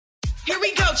Here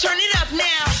we go, turn it up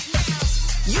now.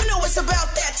 You know it's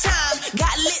about that time.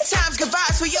 Got lit times, good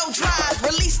vibes for your drive.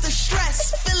 Release the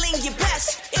stress, feeling your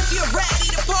best. If you're ready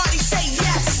to party, say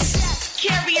yes.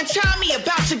 Carrie and Tommy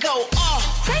about to go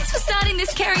off. Thanks for starting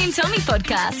this Carrie and Tommy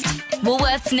podcast.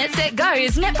 Woolworths Net Set Go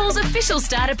is Netball's official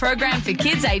starter program for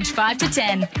kids aged 5 to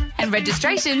 10. And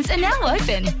registrations are now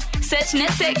open. Search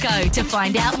Net Set Go to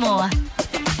find out more.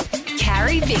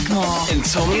 Carrie Bickmore. And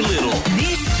Tommy Little.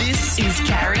 This is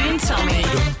Carrie and Tommy.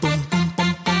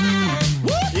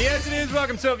 Yes, it is.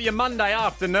 Welcome to your Monday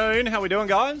afternoon. How we doing,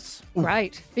 guys?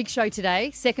 Great. Big show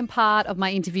today. Second part of my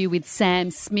interview with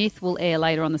Sam Smith will air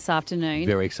later on this afternoon.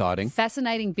 Very exciting.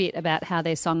 Fascinating bit about how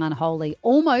their song Unholy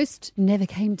almost never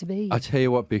came to be. I tell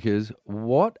you what, Bickers,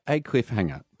 what a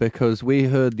cliffhanger. Because we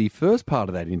heard the first part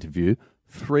of that interview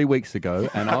 3 weeks ago,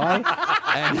 and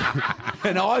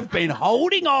I've been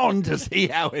holding on to see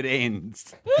how it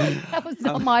ends. That was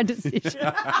not my decision.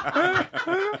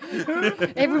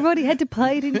 Everybody had to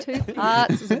play it in two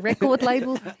parts. It was a record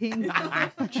label thing.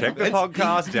 Check the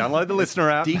podcast, download the listener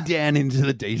app. Dig down into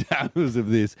the details of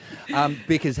this.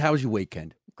 Bickers, how was your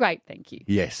weekend? Great, thank you.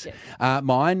 Yes.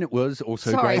 Mine was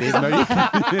also Sorry. great.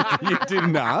 You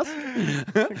didn't ask.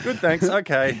 Good, thanks.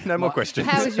 Okay, no more questions.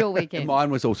 How was your weekend?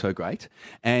 Mine was also great.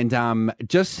 And I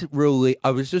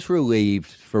was just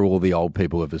relieved for all the old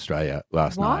people of Australia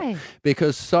last Why? night.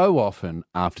 Because so often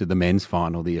after the men's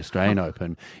final, the Australian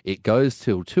Open, it goes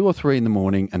till 2 or 3 in the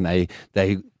morning and they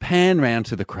pan round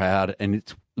to the crowd and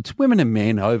it's women and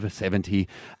men over 70,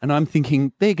 and I'm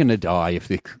thinking they're going to die if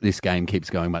this game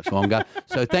keeps going much longer.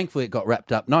 So thankfully it got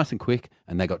wrapped up nice and quick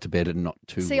and they got to bed and not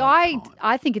too See, late.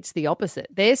 I think it's the opposite.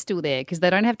 They're still there because they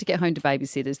don't have to get home to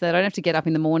babysitters. They don't have to get up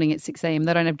in the morning at 6 a.m.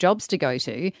 They don't have jobs to go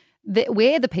to.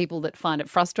 We're the people that find it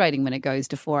frustrating when it goes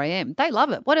to 4 a.m. They love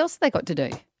it. What else have they got to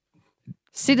do?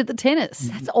 Sit at the tennis.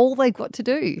 That's all they've got to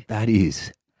do. That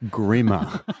is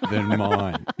grimmer than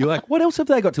mine. You're like, what else have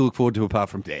they got to look forward to apart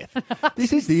from death?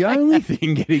 This is the only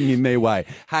thing getting in their way.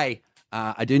 Hey,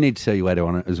 I do need to tell you later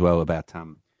on as well about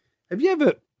have you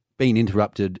ever been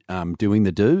interrupted doing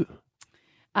the do?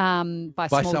 By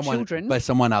small children. By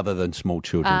someone other than small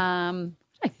children. I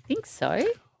think so.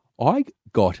 I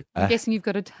got I'm guessing you've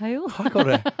got a tail. I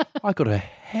got a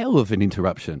hell of an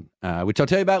interruption, which I'll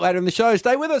tell you about later in the show.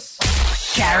 Stay with us.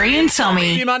 Carrie and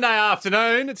Tommy. Your Monday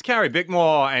afternoon. It's Carrie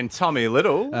Bickmore and Tommy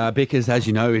Little. Because, as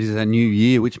you know, it is a new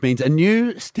year, which means a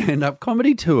new stand-up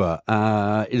comedy tour.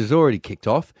 It has already kicked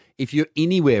off. If you're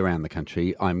anywhere around the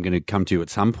country, I'm going to come to you at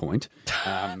some point.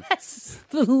 That's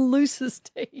the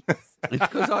loosest tease. It's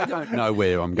because I don't know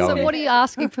where I'm going. So what are you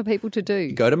asking for people to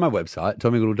do? Go to my website,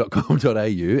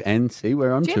 tommylittle.com.au, and see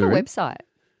where I'm Do you touring. have a website?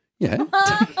 Yeah.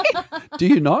 Do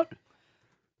you not?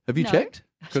 Have you No. checked?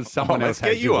 Because someone else let's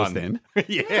has get you yours on. then.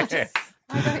 Yeah.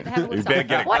 I don't have a You website. better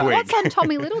get it What's quick. on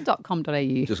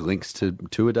tommylittle.com.au? Just links to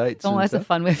tour dates. Oh, and that's a stuff.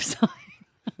 fun website.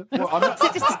 Is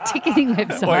it just a ticketing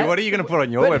website? Wait, what are you going to put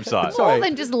on your website? More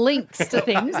than just links to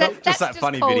things. That's like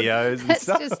funny called- videos and That's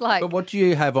stuff. just like... But what do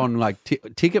you have on like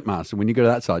Ticketmaster when you go to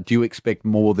that site? Do you expect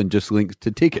more than just links to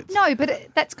tickets? No, but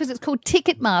that's because it's called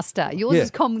Ticketmaster. Yours Yeah.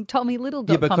 is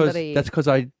tommylittle.com.au. Yeah, because that's because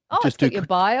I it's just got do. your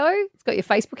bio. It's got your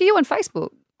Facebook. Are you on Facebook?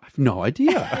 I have no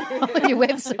idea. Your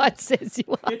website says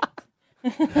you are.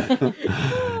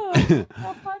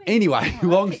 Anyway,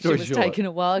 long It story was short, taken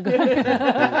a while ago.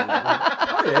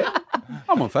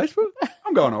 I'm on Facebook.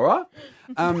 I'm going all right.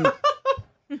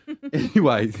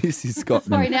 Anyway, this has gotten.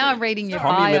 Sorry, now I'm reading your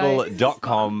bio.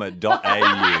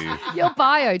 TommyLittle.com.au. Your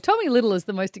bio. Tommy Little is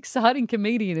the most exciting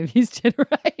comedian of his generation.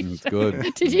 It's good.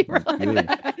 Did you write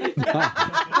that?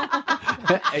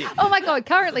 Oh my God!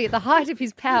 Currently, at the height of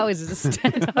his powers as a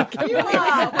stand-up comedian,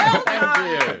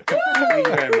 Thank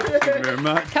you very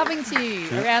much. coming to you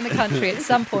around the country at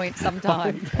some point,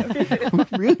 sometime. I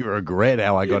really regret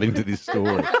how I got into this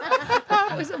story.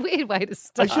 It was a weird way to I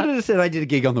start. should have said I did a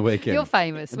gig on the weekend. You're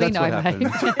famous. We That's know, what mate.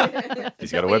 happened.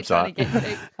 He's got a What you're trying to website.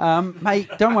 get to. Mate,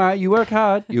 don't worry. You work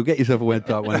hard. You'll get yourself a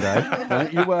website one day.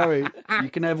 Don't you worry. You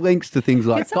can have links to things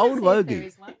like Gold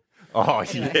Logie. Oh,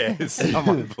 yes.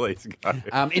 Someone please go.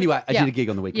 Anyway, I Yeah. did a gig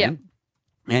on the weekend.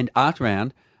 And after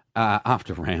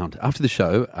the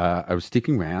show, I was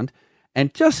sticking around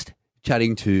and just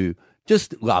chatting to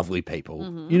just lovely people.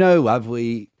 Mm-hmm. You know,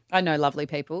 lovely. I know lovely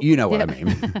people. You know what Yeah. I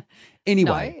mean.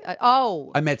 Anyway,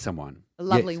 No. I met someone.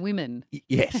 Lovely Yes. women.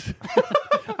 Yes.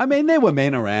 I mean, there were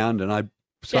men around and I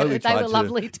slowly they tried were to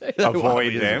lovely too.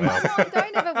 Avoid them. I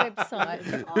don't have a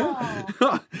website.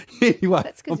 Oh. Anyway,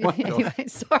 That's because oh my God. anyway.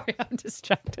 Sorry, I'm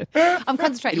distracted. I'm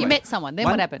concentrating. You Anyway, met someone. Then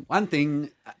what happened? One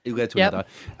thing, you go to Yep. another,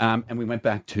 and we went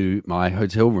back to my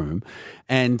hotel room,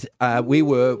 and we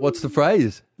were, what's the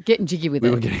phrase? Getting jiggy with We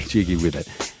it. were getting jiggy with it.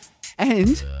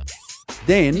 And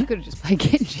then You could have just played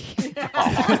getting jiggy.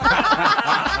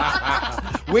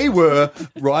 we were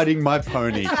riding my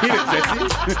pony. Hit it, Jesse.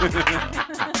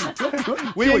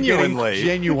 We were getting Genuinely.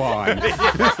 genuine.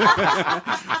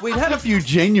 We'd had a few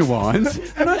genuines,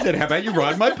 and I said, how about you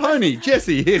ride my pony?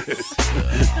 Jesse, hit it.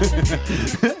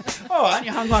 Oh, aren't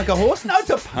you hung like a horse? No, it's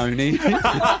a pony.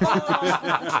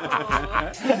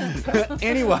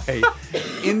 Anyway,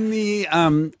 in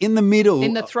the middle,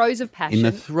 In the throes of passion. in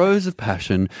the throes of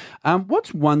passion,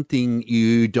 what's one thing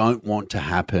you don't want to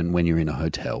happen when you're in a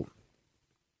hotel?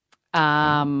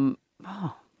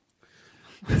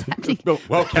 What's happening?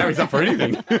 Well, carries up for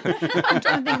anything. I'm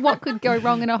trying to think what could go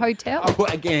wrong in a hotel. Oh,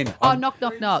 again. Oh, knock,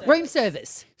 knock, knock. Room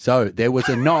service. So there was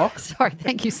a knock. Sorry,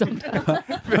 thank you, Sonda.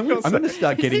 I'm going to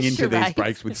start getting this into these charades?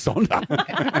 breaks with Sonda.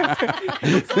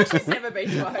 She's never been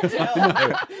to a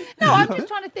hotel. No, I'm just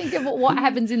trying to think of what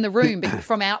happens in the room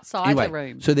from outside Anyway, the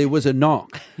room. so there was a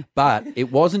knock, but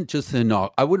it wasn't just a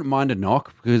knock. I wouldn't mind a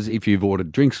knock because if you've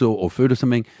ordered drinks or food or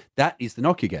something, that is the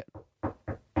knock you get.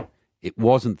 It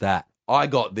wasn't that. I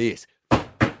got this.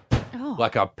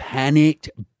 Like a panicked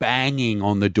banging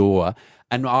on the door,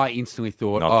 and I instantly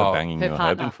thought, Not the banging Her you were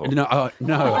partner. hoping for.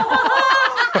 No.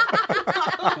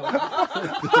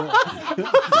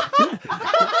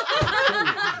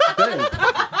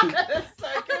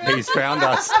 He's found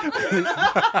us.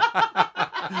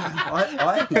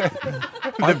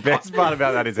 The best part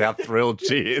about that is how thrilled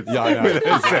she is Yeah, I know. with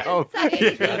herself.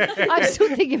 I'm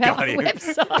still thinking about my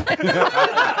website.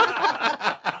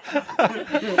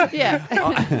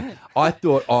 Yeah. I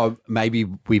thought, oh, maybe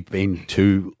we've been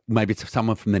to, maybe it's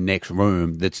someone from the next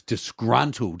room that's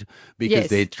disgruntled because Yes.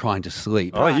 they're trying to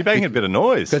sleep. Oh, you're making a bit of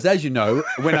noise. Because as you know,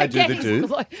 when I do the Again, do,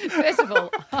 like, first of all,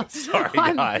 Sorry,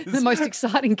 I'm guys. the most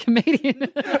exciting comedian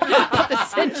of the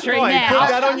century Oh, you now. put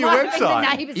that on your Like, website?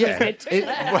 The neighbours yeah, said too.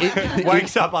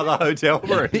 Wakes up other hotel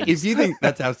rooms. if you think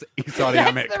that's how exciting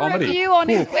I'm That's at the comedy, review on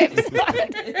his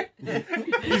website.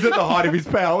 he's at the height of his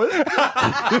powers.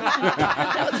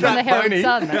 That was from the Herald pony.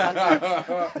 Sun. that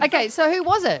one. Okay, so who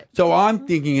was it? So I'm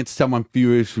thinking it's someone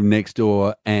furious from next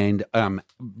door, and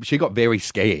she got very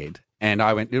scared, and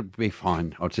I went, it'll be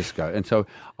fine, I'll just go. And so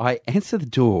I answer the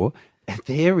door, and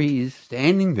there he is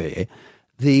standing there,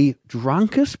 the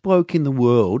drunkest bloke in the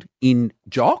world in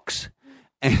jocks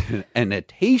and a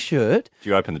T-shirt, Do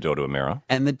you open the door to a mirror?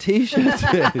 and the T-shirt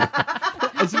said,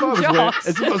 as if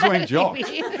I was wearing jocks.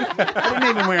 I didn't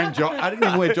even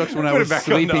wear jocks when I Put was it back on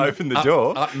sleeping. to open the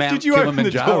door. Up Mount Did you open the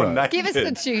door Kilimanjaro. naked? Give us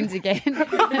the tunes again.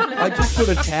 I just put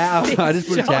a towel. I just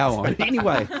put a towel on.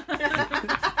 Anyway,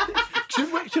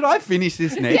 should I finish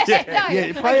this next? Yeah,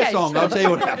 no. Play Okay, a song. sure. I'll tell you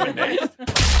what happened next.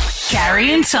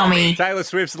 Carrie and Tommy. Taylor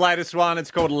Swift's latest one.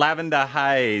 It's called Lavender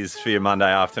Haze for your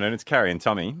Monday afternoon. It's Carrie and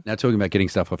Tommy. Now, talking about getting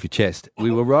stuff off your chest, we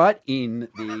were right in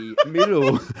the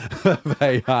middle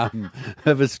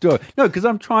of a story. No, because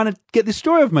I'm trying to get this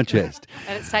story off my chest.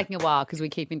 And it's taking a while because we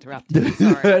keep interrupting. you,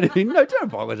 Sorry. No, don't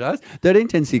apologise.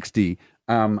 131060.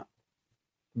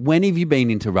 When have you been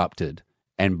interrupted,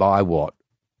 and by what?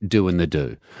 Doing the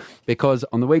do. Because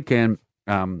on the weekend,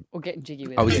 Or getting jiggy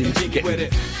with I was it. in.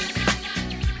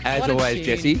 As What a always, tune.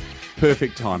 Jesse,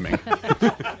 perfect timing.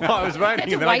 I was You waiting had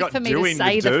to and then I wait got for me to doing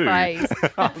say the the do. phrase.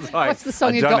 I was like, What's the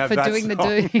song I you've don't got have for that doing song.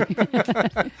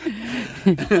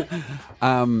 the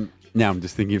do? Now I'm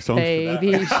just thinking of songs for that.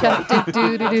 Baby shark do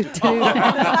do do do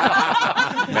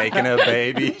do. Making a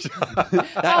baby.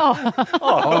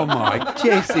 Oh my,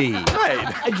 Jesse.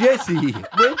 Mate. Jesse,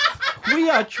 we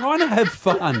are trying to have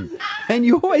fun, and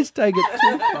you always take it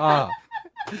too far.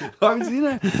 I was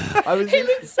in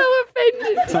So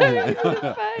offended too. on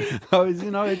the face. I was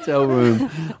in a hotel room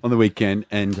on the weekend,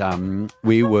 and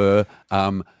we were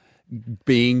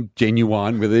being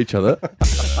genuine with each other.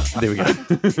 There we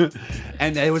go.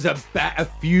 And there was a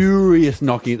furious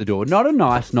knocking at the door. Not a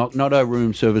nice knock, not a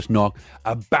room service knock.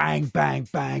 A bang, bang,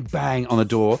 bang, bang on the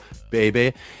door,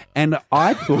 baby. And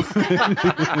I thought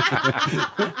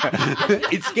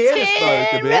it scared us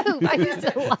both a bit. Terrible. I used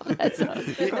to love that song.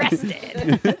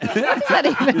 Arrested. What does that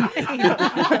even mean?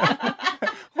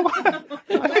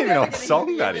 I don't even know what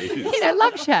song that is. You know,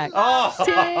 Love Shack.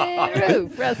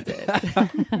 Terrible. Arrested.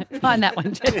 Find that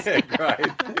one, Jesse. Yeah,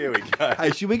 great. Here we go.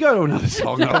 Hey, should we go to another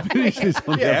song? I'll finish this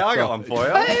on the Yeah, I other got side. one for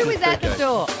you. Who was at the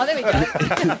door? Oh, there we go.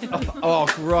 Oh,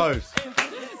 gross.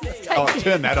 Oh,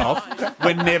 turn that off.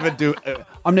 We're never do.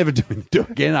 I'm never doing the do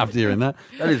again after hearing that.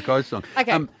 That is a ghost song.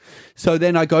 Okay. So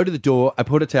then I go to the door, I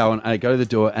put a towel on, I go to the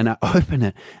door and I open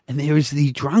it, and there is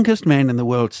the drunkest man in the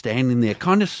world standing there,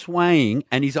 kind of swaying,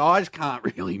 and his eyes can't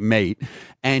really meet.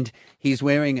 And he's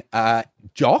wearing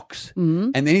jocks,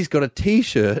 and then he's got a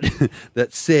T-shirt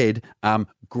that said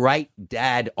 "Great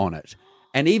Dad" on it.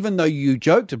 And even though you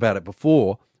joked about it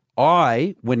before,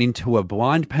 I went into a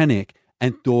blind panic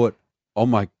and thought, "Oh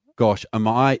my gosh, am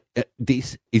I?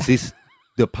 Is this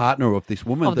the partner of this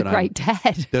woman Oh, the great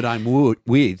dad. that I'm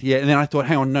with?" Yeah, and then I thought,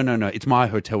 "Hang on, no, it's my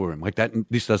hotel room. Like that,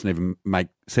 this doesn't even make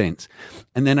sense."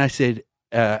 And then I said,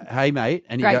 "Hey, mate,"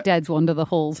 and Great dads wander the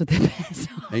halls with their pants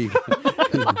on. There you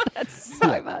go. That's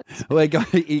so much. Well,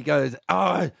 he goes,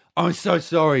 "Oh, I'm so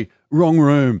sorry, wrong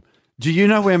room. Do you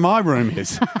know where my room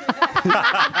is?"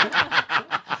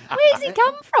 Where's he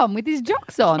come from with his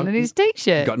jocks on and his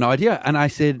T-shirt? Got no idea. And I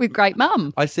said, With great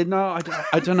mum. "No,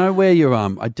 I don't know where your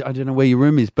I don't know where your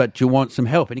room is, but do you want some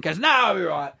help?" And he goes, "No, I'll be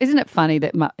right." Isn't it funny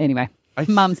that, anyway,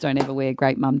 mums don't ever wear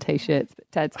great mum T-shirts, but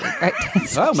dads wear great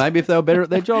dads. Well, maybe if they were better at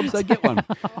their jobs, they'd get one.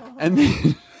 And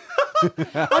then,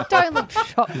 Oh, don't look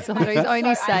shocked, Sandra. He's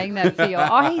only saying that for you.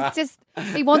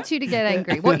 He wants you to get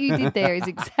angry. What you did there is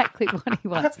exactly what he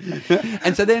wants.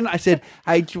 and so then I said,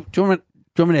 "Hey, do you want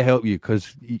me to help you?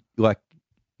 Because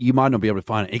you might not be able to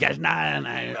find it." He goes, "No,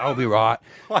 I'll be right."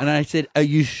 And I said, "Are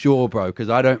you sure, bro? Because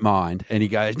I don't mind." And he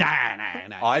goes, "No." I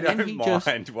And then don't he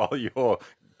mind while your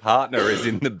partner is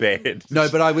in the bed. No,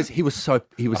 but he was so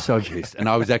pissed, and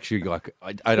I was actually like,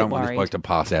 I don't want this worried. bloke to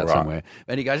pass out Right. somewhere.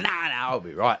 And he goes, "No, I'll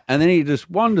be right." And then he just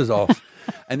wanders off,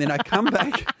 and then I come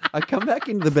back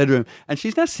into the bedroom, and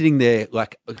she's now sitting there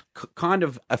like kind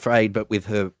of afraid, but with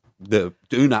the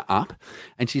doona up,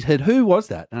 and she said, "Who was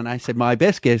that?" And I said, "My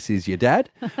best guess is your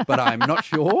dad, but I'm not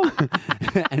sure."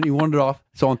 And he wandered off.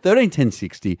 So on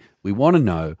 131060, we want to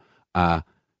know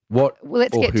what Well,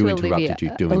 let's or get who to interrupted Olivia. you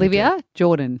doing the Olivia, do.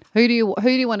 Jordan. Who do you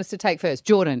want us to take first?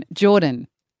 Jordan.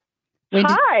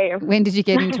 Hi. When did you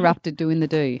get interrupted doing the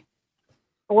do?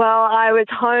 Well, I was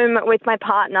home with my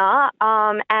partner,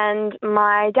 and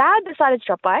my dad decided to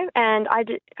drop by, and I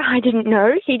didn't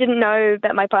know. He didn't know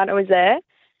that my partner was there.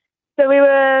 So we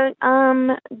were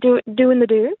doing the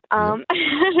do.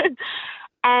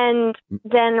 And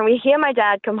then we hear my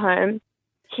dad come home.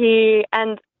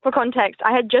 And for context,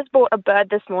 I had just bought a bird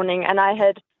this morning, and I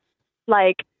had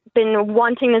been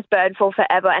wanting this bird for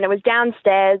forever, and it was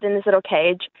downstairs in this little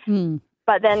cage.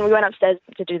 But then we went upstairs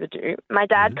to do the do. My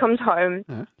dad comes home.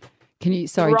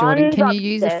 Jordan, can you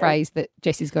use a upstairs. phrase that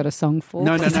Jessie's got a song for?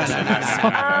 No, don't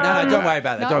worry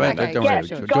about that. No, Don't worry okay, don't yeah, worry.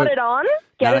 sure. Got it on?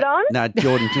 Get it on? No,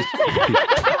 Jordan, just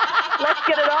Let's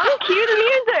get it on. Cue the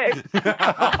music.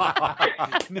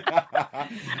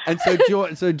 and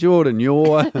so Jordan,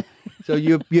 your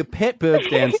pet bird's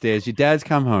downstairs. Your dad's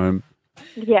come home.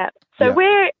 Yeah. So Yeah.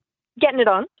 we're getting it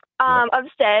on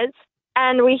upstairs,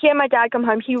 and we hear my dad come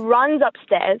home. He runs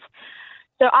upstairs.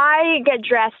 So I get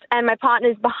dressed, and my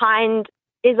partner's behind,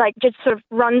 just sort of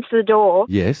runs to the door.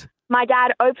 Yes, My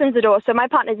dad opens the door, so my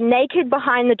partner's naked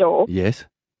behind the door, yes.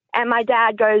 and my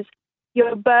dad goes,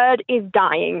 "Your bird is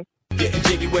dying."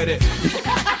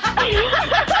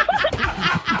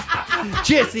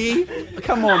 Jesse,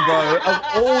 come on, bro. Of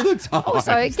all the time.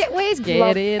 Also, where's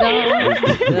Get It On?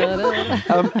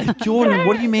 Jordan,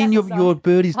 what do you mean your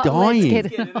bird is Let's dying?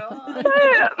 get it on.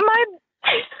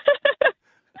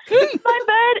 So my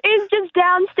bird is just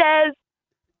downstairs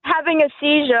having a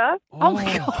seizure. Oh,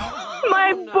 my God.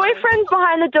 My boyfriend's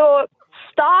behind the door,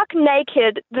 stark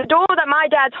naked, the door that my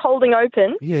dad's holding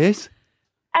open. Yes.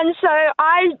 And so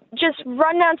I just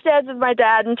run downstairs with my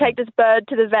dad and take this bird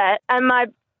to the vet, and my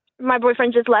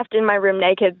boyfriend just left in my room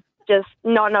naked, just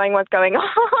not knowing what's going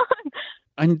on.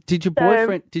 And did your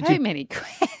boyfriend? Too many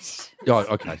questions. Oh,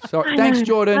 okay. Sorry. Thanks,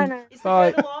 Jordan. I know.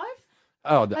 Bye. alive?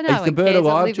 Oh, I know, is the and bird cares,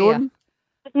 alive, Olivia. Jordan?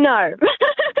 No.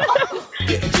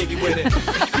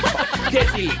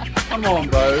 Jesse, come on,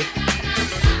 bro.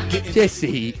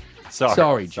 Jesse.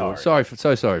 Sorry, Jordan.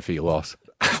 So sorry for your loss.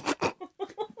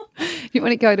 You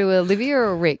want to go to Olivia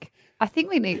or Rick? I think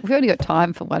we've only got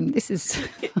time for one. This is.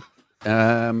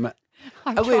 I've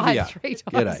Olivia. tried 3 times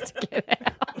G'day. to get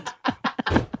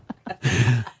out.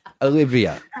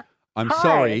 Olivia, I'm Hi.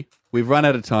 sorry. We've run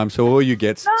out of time, so all you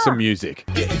get's some music.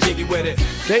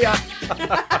 See ya.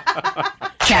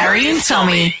 Carrie and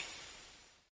Tommy.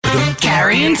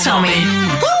 Carrie and Tommy.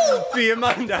 For your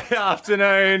Monday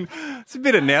afternoon, it's a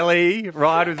bit of Nelly.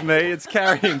 Ride with me. It's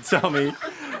Carrie and Tommy.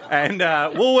 And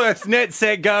Woolworths Net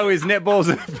Set Go is netball's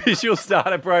official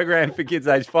starter program for kids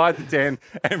aged 5 to 10,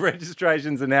 and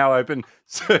registrations are now open.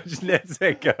 Search Net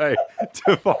Set Go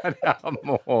to find out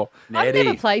more. I've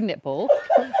never played netball.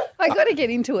 I got to get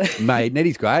into it. Mate,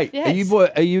 Nettie's great. Yes. Are you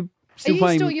still Are you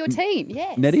playing? still your team?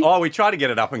 Yes. Nettie? Oh, we try to get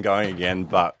it up and going again,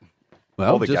 but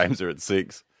Well, all the just- games are at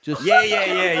 6. Just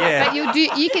Yeah. But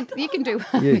you can do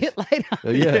one Yes. a bit later.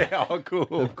 yeah, Yeah, oh,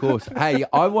 cool. of course. Hey,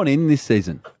 I want in this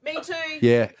season. Me too.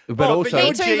 Yeah, but Oh, also Me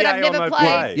you're too, but I've GA or never no played.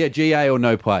 play. yeah, GA or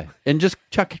no play, and just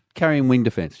chuck carrying wing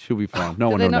defence. She'll be fine. No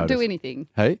Do one they will not notice. do anything?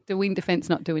 Hey, Do wing defence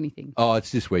not do anything? oh,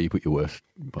 it's just where you put your worst.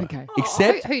 player. Okay.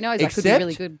 Except Who knows? I could be except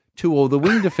really good. to all the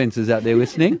wing defences out there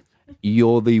listening,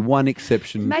 you're the one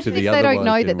exception to Imagine the if they don't otherwise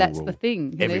know that general that's rule. the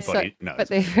thing. They're Everybody knows. But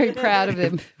they're very proud of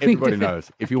them. Everybody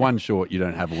knows. If you're one short, you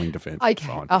don't have a wing defence. It's Okay.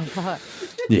 fine. Oh, right.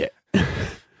 Yeah.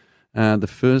 The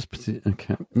first.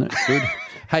 Okay. No, good.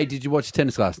 Hey, did you watch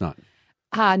tennis last night?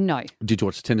 No. Did you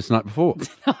watch tennis the night before?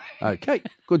 No. Okay.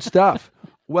 Good stuff.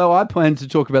 Well, I plan to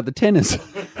talk about the tennis.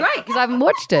 Great, because I haven't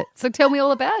watched it. So tell me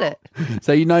all about it.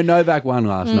 So you know Novak won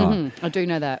last night I do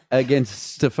know that.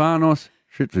 against Stefanos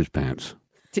Tsitsipas.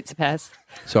 Tsitsipas.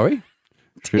 Sorry?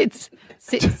 Tsitsipas.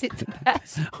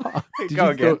 Did Go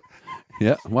you again. thought-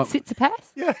 Yeah. What?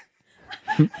 Tsitsipas? Yeah.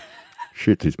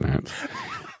 Tsitsipas.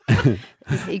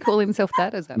 Does he call himself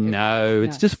that? Is that No,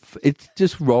 it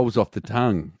just rolls off the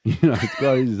tongue. You know, it's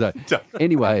got to say.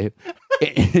 Anyway,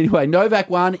 Novak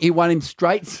won. He won in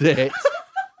straight sets.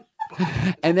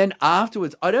 And then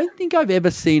afterwards, I don't think I've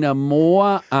ever seen a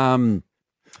more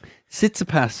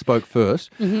Tsitsipas spoke first.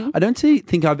 I don't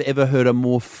think I've ever heard a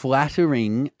more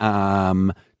flattering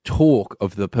talk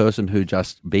of the person who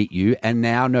just beat you. And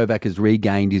now Novak has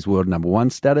regained his world number one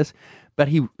status, but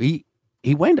he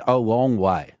went a long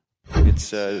way.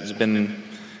 It's been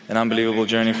an unbelievable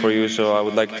journey for you. So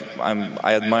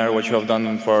I admire what you have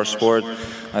done for our sport.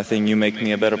 I think you make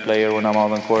me a better player when I'm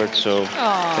out on court. So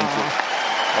thank you.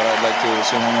 But I'd like to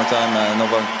say one more time,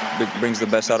 Novak brings the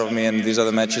best out of me, and these are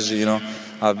the matches,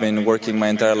 I've been working my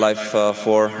entire life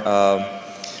for.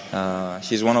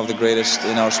 He's one of the greatest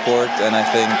in our sport, and I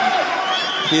think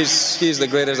he's the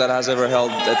greatest that has ever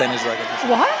held a tennis racket.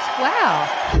 What? Wow.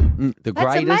 The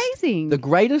That's greatest, amazing. The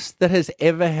greatest that has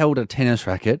ever held a tennis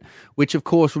racket, which, of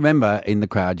course, remember, in the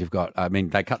crowd, you've got,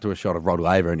 they cut to a shot of Rod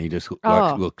Laver and he just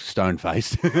looks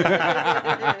stone-faced.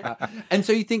 And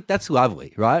so you think that's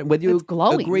lovely, right? Whether you It's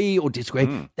glowing. agree or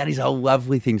disagree, that is a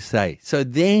lovely thing to say. So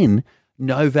then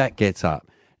Novak gets up.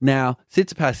 Now,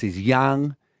 Tsitsipas is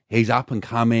young. He's up and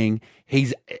coming.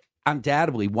 He's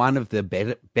undoubtedly one of the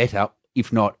better,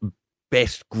 if not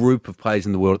best group of players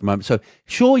in the world at the moment. So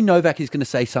surely Novak is going to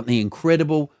say something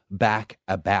incredible back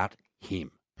about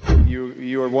him.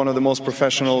 You are one of the most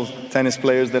professional tennis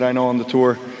players that I know on the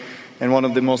tour, and one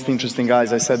of the most interesting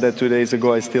guys. I said that 2 days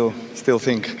ago. I still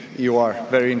think you are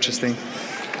very interesting.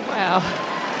 Wow.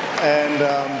 And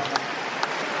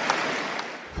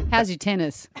How's your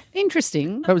tennis?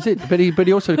 Interesting. That was it. But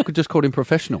he also just called him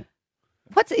professional.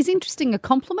 Is interesting a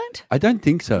compliment? I don't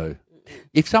think so.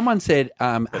 If someone said,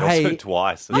 Also hey,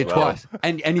 twice as yeah, well. twice,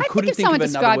 and you I think couldn't if think someone of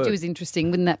another described word. you as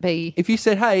interesting, wouldn't that be? If you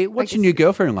said, hey, what's your guess- new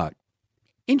girlfriend like?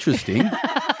 Interesting.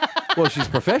 Well, she's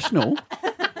professional.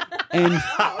 And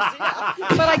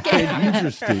But I guess,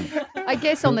 interesting. I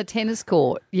guess on the tennis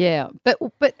court, yeah. But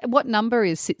what number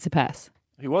is Tsitsipas?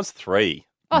 He was 3.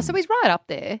 Oh, so he's right up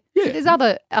there. Yeah. So there's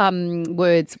other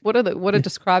words. What are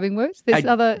describing words? There's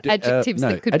other adjectives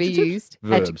that could be used.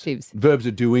 Verbs. Adjectives. Verbs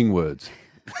are doing words.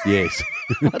 Yes.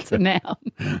 What's a noun?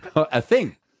 A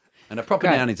thing. And a proper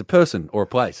Great. noun is a person or a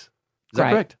place. Is that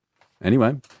Great. correct?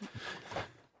 Anyway.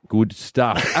 Good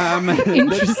stuff.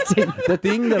 Interesting. The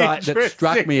thing that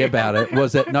struck me about it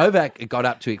was that Novak got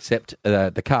up to accept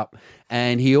the cup,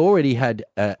 and he already had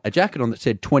a jacket on that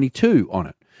said 22 on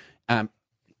it,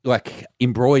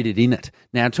 embroidered in it.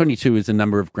 Now, 22 is the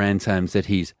number of Grand Slams that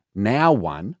he's now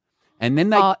won, and then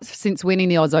they Since winning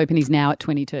the Oz Open, he's now at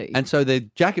 22. and so the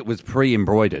jacket was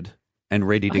pre-embroidered and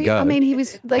ready to go. I mean, he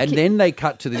was like, and then they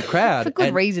cut to the crowd. for good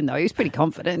and- reason, though. He was pretty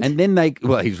confident. And then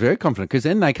he's very confident because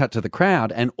then they cut to the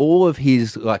crowd and all of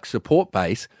his support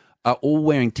base are all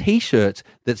wearing T-shirts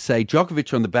that say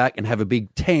Djokovic on the back and have a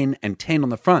big 10 and 10 on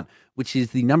the front, which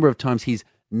is the number of times he's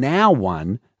now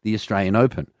won the Australian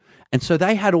Open. And so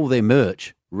they had all their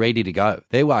merch ready to go.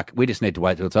 They're like, we just need to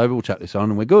wait till it's over. We'll chuck this on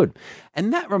and we're good.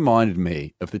 And that reminded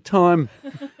me of the time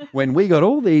when we got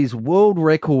all these world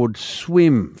record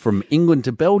swim from England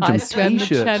to Belgium I swam the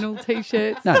T-shirts. Channel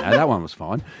T-shirts. No, that one was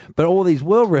fine. But all these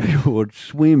world record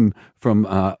swim from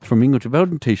England to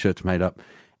Belgium T-shirts made up.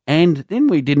 And then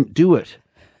we didn't do it.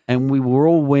 And we were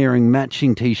all wearing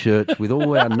matching T-shirts with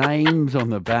all our names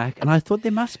on the back. And I thought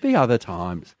there must be other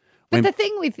times. But the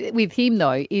thing with him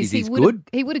though is he's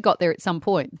he would have got there at some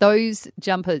point. Those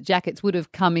jumper jackets would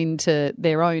have come into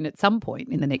their own at some point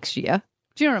in the next year.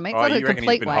 Do you know what I mean? It's Oh, not a you reckon he's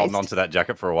complete been waste. holding on to that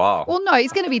jacket for a while? Well, no,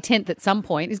 he's going to be 10th at some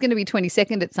point. He's going to be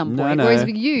 22nd at some No, point. no. Whereas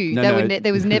with you, No, there, no.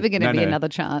 there was never going to No, be no. another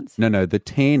chance. No, the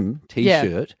 10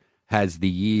 T-shirt has the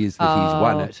years that he's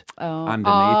won it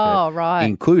underneath it, right.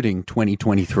 including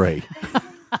 2023.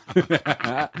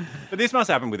 But this must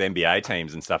happen with NBA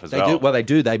teams and stuff as They well. do. Well, they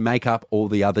do. They make up all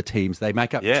the other teams. They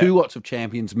make up Yeah. 2 lots of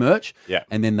champions merch, Yeah.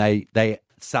 and then they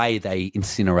say they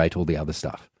incinerate all the other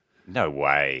stuff. No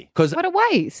way. Because What a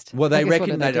waste. well, I they guess what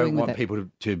reckon are they doing don't with want it? people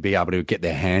to be able to get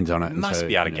their hands on it. and Must so,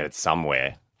 be able to you get know. it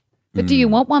somewhere. But do you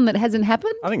want one that hasn't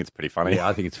happened? I think it's pretty funny. Yeah,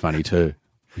 I think it's funny too.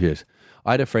 Yes.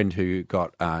 I had a friend who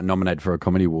got nominated for a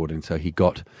comedy award, and so he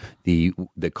got the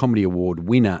comedy award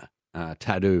winner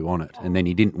tattoo on it, and then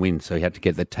he didn't win, so he had to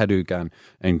get the tattoo gun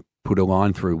and put a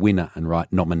line through winner and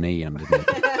write nominee underneath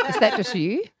it. Is that just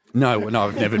you? No,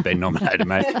 I've never been nominated,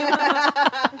 mate.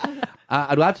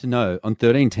 I'd love to know on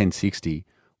 131060,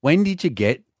 when did you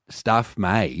get stuff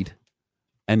made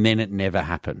and then it never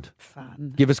happened?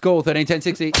 Fun. Give us a call,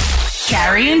 131060.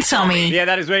 Carrie and Tommy. Yeah,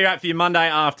 that is where you're at for your Monday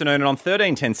afternoon. And on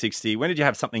 131060, when did you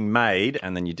have something made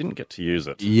and then you didn't get to use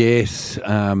it? Yes,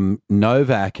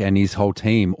 Novak and his whole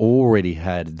team already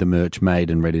had the merch made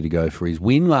and ready to go for his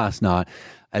win last night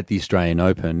at the Australian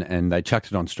Open, and they chucked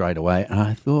it on straight away. And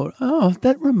I thought, oh,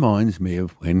 that reminds me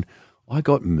of when I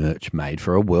got merch made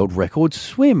for a world record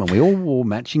swim, and we all wore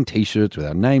matching T-shirts with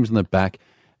our names on the back.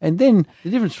 And then the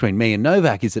difference between me and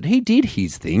Novak is that he did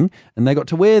his thing, and they got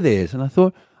to wear theirs. And I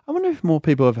thought, I wonder if more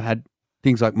people have had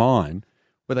things like mine,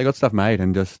 where they got stuff made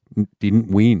and just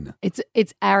didn't win. It's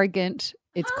arrogant,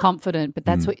 it's confident, but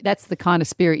that's the kind of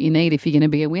spirit you need if you're going to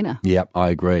be a winner. Yep, I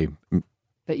agree.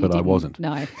 But But I didn't. wasn't.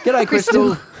 No. G'day,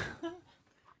 Crystal.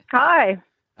 Hi.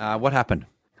 What happened?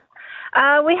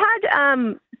 We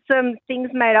had some things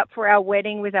made up for our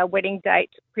wedding with our wedding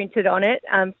date printed on it,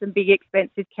 some big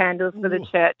expensive candles for the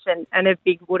church and a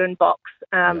big wooden box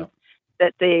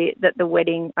that the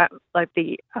wedding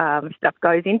stuff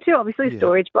goes into, obviously a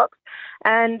storage box.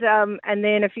 And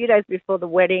then a few days before the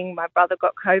wedding, my brother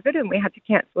got COVID and we had to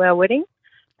cancel our wedding.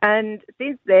 And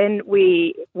since then,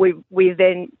 we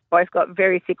then both got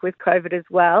very sick with COVID as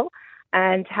well,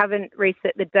 and haven't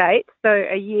reset the date. So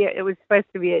it was supposed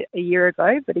to be a year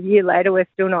ago, but a year later, we're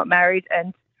still not married.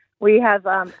 And we have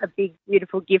a big,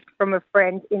 beautiful gift from a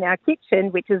friend in our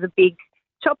kitchen, which is a big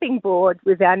chopping board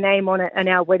with our name on it and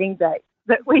our wedding date.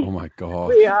 That we, Oh, my God.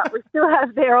 we still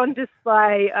have there on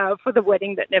display for the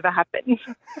wedding that never happened.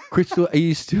 Crystal, are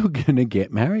you still going to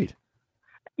get married?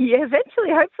 Yeah, eventually,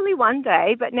 hopefully one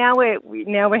day. But now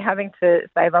we're having to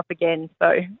save up again,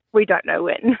 so we don't know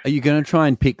when. Are you going to try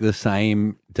and pick the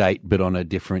same date but on a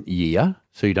different year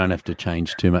so you don't have to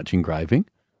change too much engraving?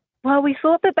 Well, we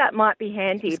thought that might be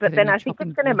handy, Just but get a then new I think chopping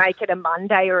it's going to board. make it a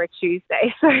Monday or a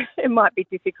Tuesday, so it might be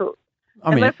difficult. I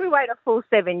mean, Unless we wait a full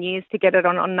 7 years to get it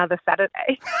on another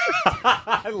Saturday.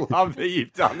 I love that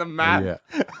you've done the math.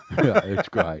 yeah, it's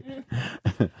great.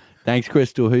 Thanks,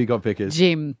 Crystal. Who you got, pickers?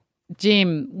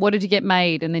 Jim, what did you get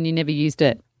made and then you never used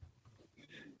it?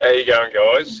 How you going,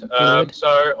 guys? Good. So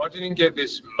I didn't get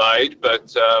this made,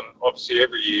 but obviously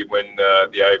every year when the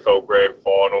AFL Grand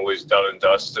Final is done and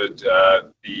dusted,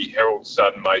 the Herald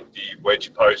Sun made the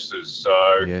wedge posters.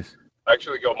 So Yes. I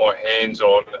actually got my hands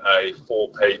on a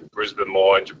 4P Brisbane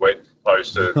Lions wedge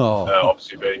poster, Oh.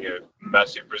 obviously being a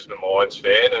massive Brisbane Lions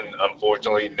fan, and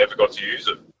unfortunately never got to use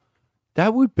it.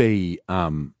 That would be,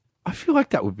 I feel like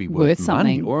that would be worth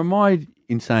money. something. Or am I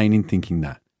insane in thinking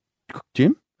that?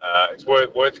 Jim? It's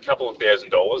worth a couple of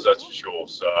 $1,000s, that's for sure.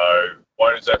 So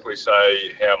won't exactly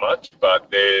say how much, but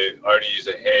there only is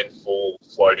a handful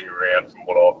floating around from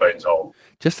what I've been told.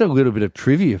 Just a little bit of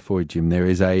trivia for you, Jim. There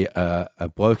is a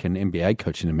bloke, an NBA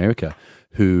coach in America,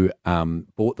 who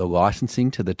bought the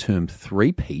licensing to the term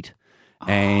three-peat.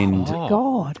 And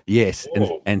God. yes,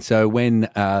 and so when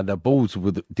the Bulls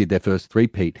did their first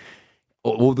three-peat,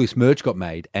 all this merch got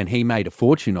made, and he made a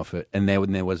fortune off it. And there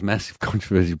was massive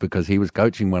controversy because he was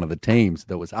coaching one of the teams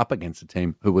that was up against a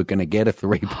team who were going to get a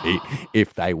three-peat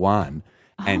if they won.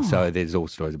 And so there's all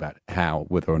stories about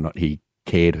whether or not he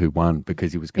cared who won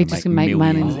because he was He going to just make can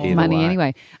make millions money, either money way.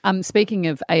 anyway. Speaking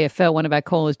of AFL, one of our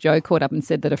callers, Joe, called up and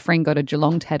said that a friend got a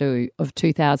Geelong tattoo of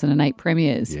 2008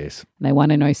 premiers. Yes. And they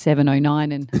won in 07,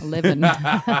 09 and 11.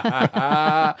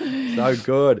 So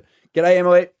good. G'day,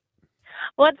 Emily.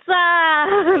 What's up?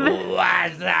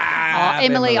 What's up? Oh,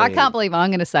 Emily, I can't believe I'm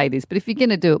going to say this, but if you're going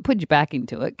to do it, put your back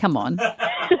into it. Come on.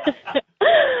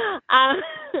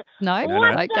 No?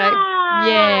 No. Okay.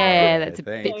 Yeah, that's a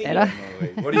Thanks, bit better.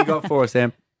 Emily. What do you got for us,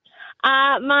 Em?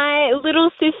 My little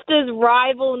sister's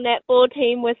rival netball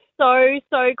team was so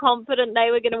confident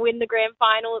they were going to win the grand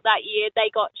final that year. They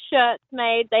got shirts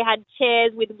made. They had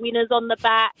chairs with winners on the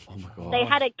back. Oh my God. They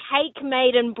had a cake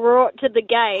made and brought to the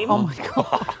game. Oh, my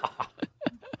God.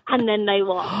 And then they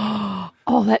lost.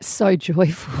 Oh, that's so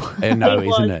joyful. I know, It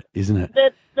was. Isn't it?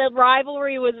 The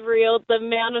rivalry was real. The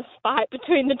amount of spite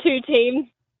between the two teams,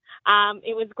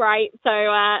 it was great. So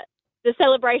the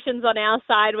celebrations on our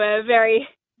side were very,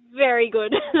 very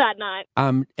good that night.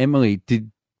 Emily,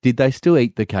 did they still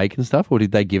eat the cake and stuff, or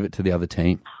did they give it to the other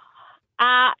team?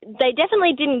 They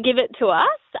definitely didn't give it to us,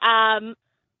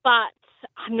 but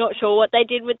I'm not sure what they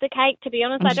did with the cake, to be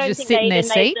honest. Did I don't you just think sit they in their even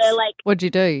made seats? the, What'd you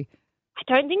do? I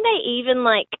don't think they even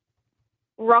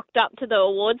rocked up to the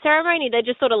award ceremony. They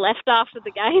just sort of left after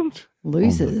the game.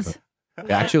 Losers.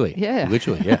 Actually, Yeah.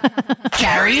 literally, yeah.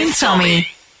 Carrie and Tommy.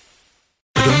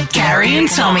 Carrie and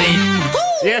Tommy.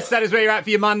 Yes, that is where you're at for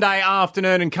your Monday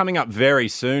afternoon. And coming up very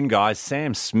soon, guys,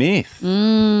 Sam Smith.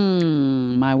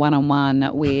 My one-on-one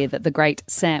with the great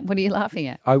Sam. What are you laughing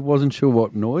at? I wasn't sure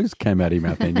what noise came out of your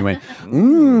mouth then. You went,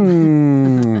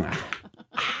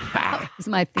 It's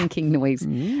my thinking noise.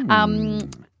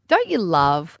 Don't you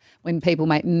love when people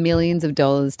make millions of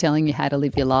dollars telling you how to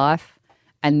live your life,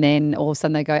 and then all of a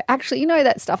sudden they go, actually, you know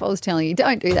that stuff I was telling you,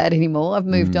 don't do that anymore. I've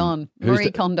moved on. Who's Marie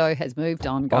the- Kondo has moved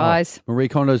on, guys. Marie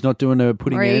Kondo's not doing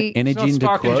putting Marie- energy into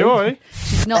Sparking clothes. joy.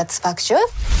 She's not. That's factual.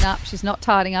 No, she's not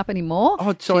tidying up anymore.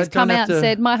 Oh, so I she's come don't out have and to-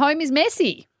 said, my home is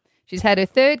messy. She's had her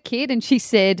third kid and she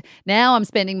said, now I'm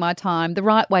spending my time the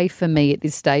right way for me at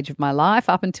this stage of my life.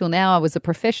 Up until now, I was a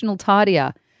professional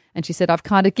tidier. And she said, I've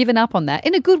kind of given up on that.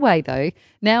 In a good way, though.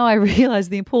 Now I realise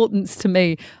the importance to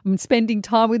me. I'm spending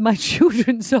time with my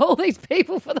children. So all these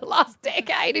people for the last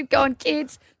decade have gone,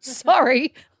 kids,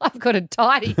 sorry, I've got to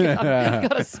tidy. I've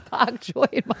got to spark joy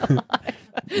in my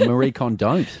life. Marie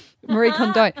Kondo. Marie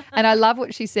Kondo. And I love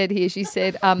what she said here. She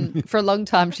said for a long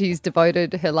time she's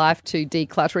devoted her life to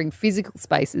decluttering physical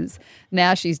spaces.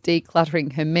 Now she's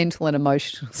decluttering her mental and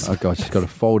emotional space. Oh, God, she's got to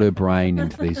fold her brain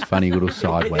into these funny little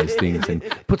sideways things and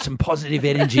put some positive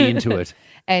energy into it.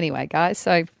 Anyway, guys,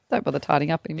 so don't bother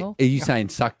tidying up anymore. Are you saying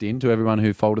sucked into everyone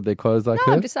who folded their clothes like No,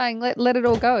 her? I'm just saying let it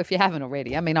all go if you haven't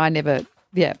already. I mean, I'm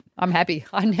happy.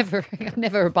 I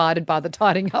never abided by the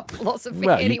tidying up philosophy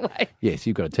Well, anyway. Yes,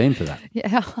 you've got a team for that.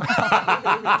 Yeah.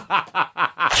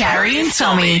 Carrie and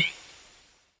Tommy.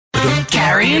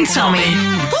 Carrie and Tommy.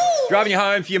 Driving you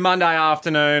home for your Monday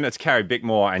afternoon. It's Carrie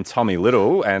Bickmore and Tommy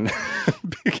Little. And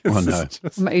because Oh, no. it's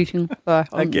just- I'm eating.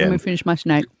 Again. Let me finish my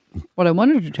snake. What I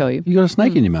wanted to tell you. You got a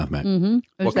snake in your mouth, mate.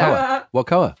 Mm-hmm. What colour? What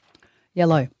colour?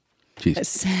 Yellow. Jeez.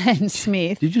 Sam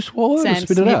Smith. Did you swallow it or Sam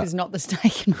spit Smith it out? is not the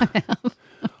snake in my mouth.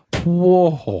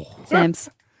 Whoa. Sam's.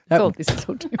 This is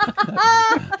all too much.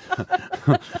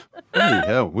 Holy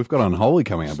hell, we've got Unholy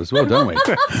coming up as well, don't we?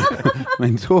 I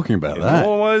mean, talking about that.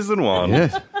 more ways than one.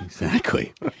 Yes,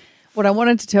 exactly. What I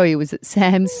wanted to tell you was that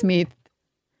Sam Smith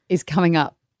is coming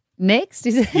up next,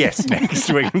 is it? Yes, next.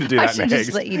 We're going to do I that should next.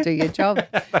 just let you do your job.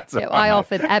 That's all right, I mate.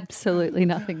 offered absolutely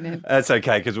nothing then. That's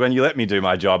okay, because when you let me do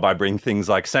my job, I bring things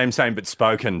like same, but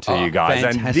spoken to Oh, you guys.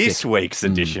 And fantastic. this week's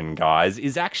edition, guys,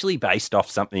 is actually based off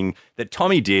something that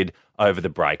Tommy did over the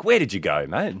break. Where did you go,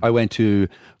 mate? I went to...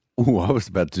 Oh, I was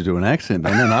about to do an accent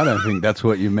then, and I don't think that's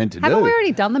what you meant to Haven't do. we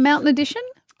already done the Mountain Edition?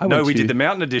 I No, went we to did the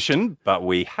Mountain Edition, but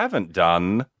we haven't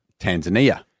done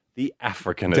Tanzania. the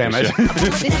African Damn it. Edition.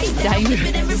 This is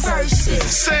dangerous.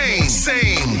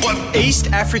 Same. What? East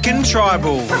African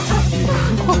tribal.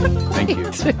 Thank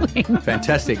you.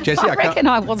 Fantastic. Jesse, I reckon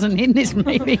I wasn't in this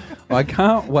meeting. I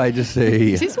can't wait to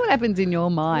see... Is this what happens in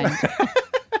your mind?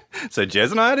 So Jez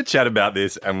and I had a chat about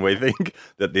this, and we think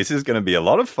that this is going to be a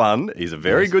lot of fun. He's a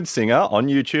very good singer on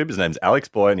YouTube. His name's Alex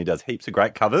Boy, and he does heaps of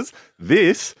great covers.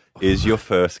 This is your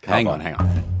first cover. Hang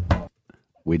on.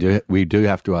 We do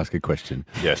have to ask a question,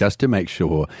 Yes. just to make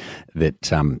sure that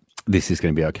this is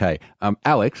going to be okay.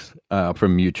 Alex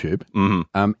from YouTube,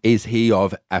 is he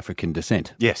of African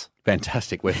descent? Yes.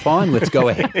 Fantastic. We're fine. Let's go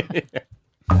ahead.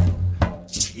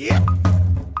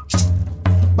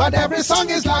 But every song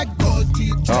is like good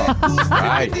teeth.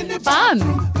 Right.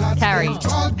 Fun. Carrie.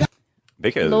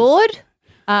 Because Lord.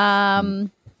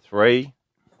 3.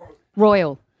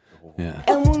 Royal. Yeah.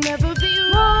 And we'll never be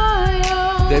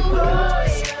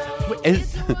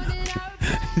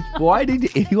Why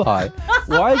did Eli?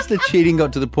 Why has the cheating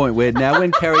got to the point where now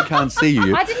when Carrie can't see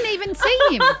you? I didn't even see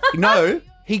him. No,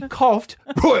 he coughed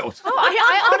Royals. Oh,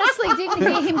 I honestly didn't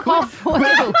hear him cough.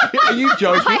 Royal. Are you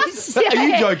joking? Are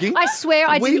you joking? I swear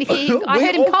I didn't hear him. I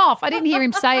heard him cough. I didn't hear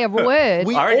him say a word.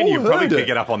 We I reckon all you probably heard it. pick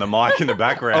it up on the mic in the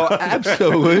background. Oh,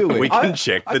 absolutely. We can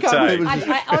check the I can't tape. believe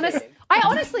it was- I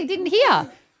honestly didn't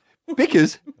hear.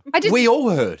 Because we all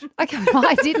heard. Okay, well,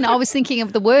 I didn't. I was thinking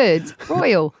of the words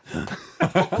royal.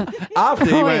 After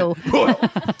he Royal. went,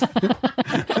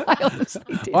 I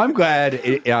honestly did. I'm glad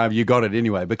you got it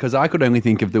anyway, because I could only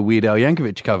think of the Weird Al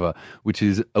Yankovic cover, which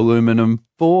is aluminum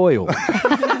foil.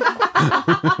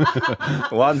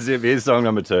 One zip. Here's song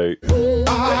number 2.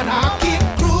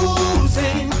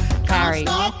 Harry.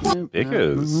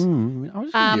 Because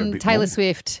Taylor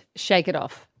Swift, Shake It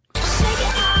Off.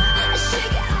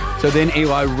 So then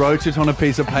Eli wrote it on a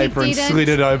piece of paper and didn't. slid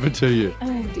it over to you.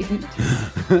 I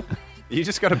didn't. you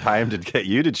just got to pay him to get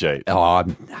you to cheat. Oh,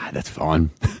 that's fine.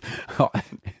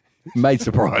 May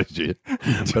surprise you,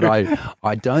 but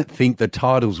I don't think the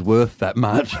title's worth that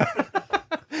much.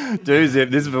 Do zip.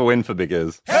 This is a win for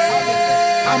Biggers.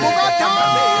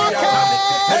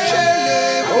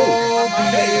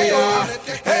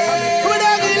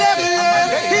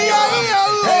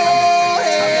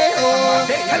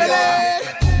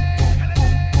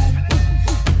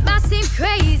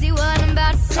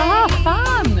 Oh,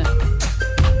 fun.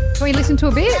 Can we listen to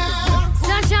a bit?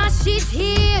 Sunshine, she's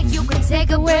here. You can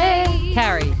take away.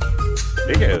 Carrie.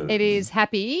 Biggers. It is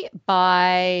Happy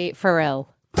by Pharrell.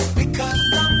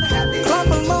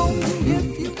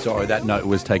 Sorry, that note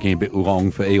was taking a bit long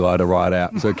for Eli to write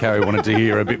out, so Carrie wanted to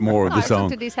hear a bit more of the I song.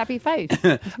 looked at his happy face.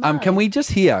 Can we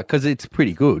just hear, because it's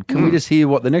pretty good, can we just hear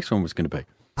what the next one was going to be?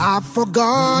 I've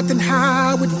forgotten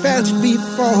how it felt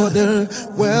before the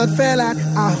world fell at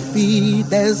our feet.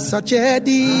 There's such a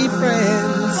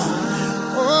difference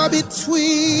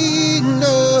between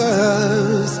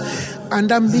us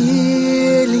and a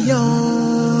million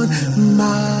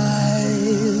miles.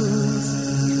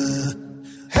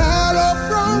 Hello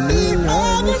from the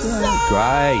other side.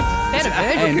 Great. Better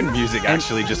version. African music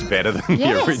actually just better than Yes.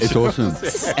 the original. It's awesome.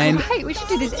 This is And great. We should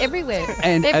do this everywhere.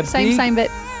 And a same, big-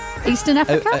 but Eastern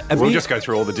Africa? We'll just go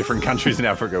through all the different countries in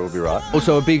Africa. We'll be right.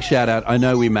 Also, a big shout out. I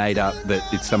know we made up that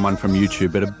it's someone from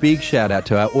YouTube, but a big shout out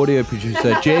to our audio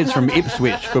producer, Jez from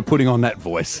Ipswich, for putting on that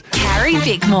voice. Carrie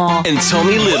Bickmore. And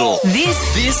Tommy Little.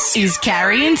 This is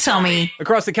Carrie and Tommy.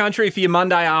 Across the country for your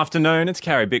Monday afternoon, it's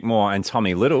Carrie Bickmore and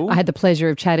Tommy Little. I had the pleasure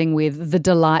of chatting with the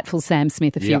delightful Sam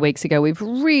Smith a few weeks ago. We've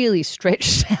really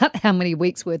stretched out how many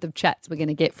weeks' worth of chats we're going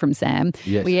to get from Sam.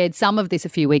 Yes. We had some of this a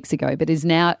few weeks ago, but it's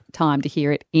now time to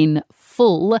hear it in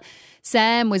full.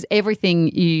 Sam was everything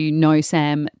you know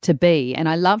Sam to be, and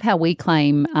I love how we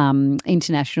claim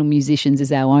international musicians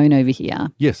as our own over here.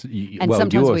 Yes. And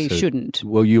sometimes we shouldn't.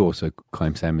 Well, you also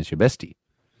claim Sam as your bestie.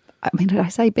 I mean, did I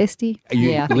say bestie?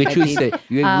 You I think I literally did. said,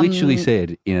 literally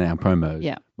said in our promos,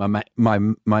 Yeah. my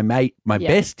mate, my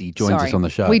Yeah. bestie joins Sorry. us on the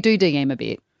show. We do DM a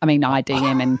bit. I mean, I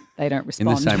DM and they don't in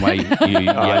respond. the same way you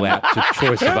yell out to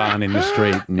Troy Sivan in the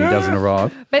street and he doesn't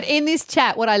arrive. But in this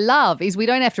chat, what I love is we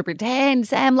don't have to pretend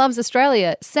Sam loves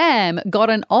Australia. Sam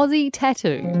got an Aussie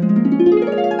tattoo.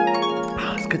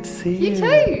 Oh, it's good to see you. You too.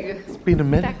 It's been a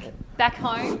minute. Back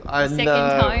home. I second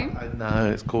know. home. I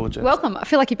know. It's gorgeous. Welcome. I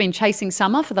feel like you've been chasing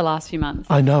summer for the last few months.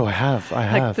 I know. I have.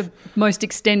 Like the most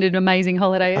extended, amazing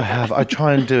holiday ever. I have. I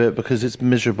try and do it because it's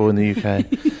miserable in the UK.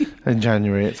 In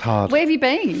January, it's hard. Where have you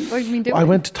been? What have you been doing? I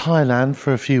went to Thailand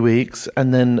for a few weeks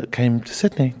and then came to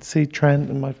Sydney to see Trent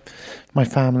and my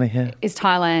family here. Is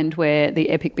Thailand where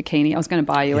the epic bikini? I was going to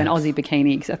buy you an Aussie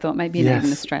bikini because I thought maybe you need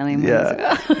an Australian one.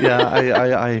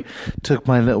 I took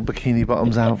my little bikini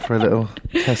bottoms out for a little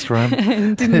test run.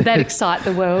 Didn't that excite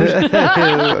the world?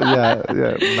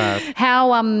 yeah, mad. How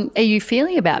are you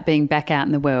feeling about being back out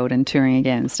in the world and touring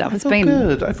again and stuff?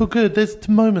 I feel good. There's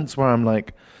moments where I'm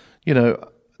like, you know,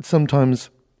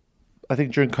 sometimes I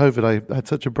think during COVID I had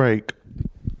such a break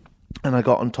and I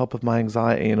got on top of my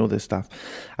anxiety and all this stuff.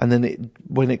 And then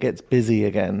when it gets busy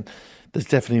again, there's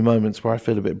definitely moments where I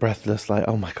feel a bit breathless, like,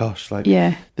 oh my gosh, like,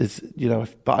 there's, you know,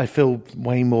 but I feel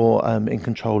way more in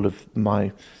control of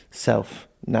myself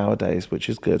nowadays, which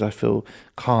is good. I feel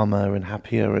calmer and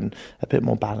happier and a bit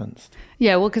more balanced.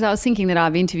 Yeah, well, because I was thinking that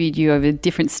I've interviewed you over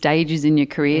different stages in your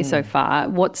career so far.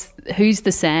 Who's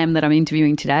the Sam that I'm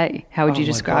interviewing today? How would you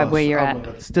describe where you're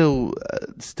at? Still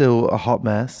a hot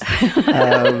mess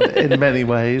in many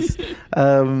ways,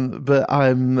 but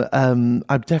I'm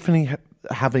definitely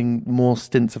having more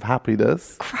stints of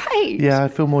happiness. Great. Yeah, I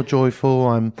feel more joyful.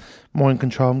 I'm more in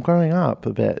control. I'm growing up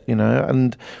a bit, you know,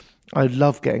 and I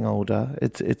love getting older.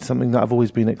 It's something that I've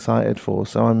always been excited for,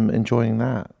 so I'm enjoying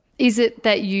that. Is it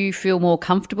that you feel more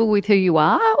comfortable with who you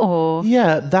are, or?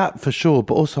 Yeah, that for sure.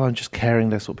 But also I'm just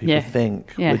caring less what people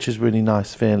think, which is really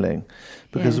nice feeling.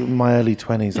 because in my early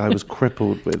 20s I was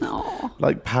crippled with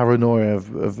like paranoia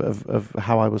of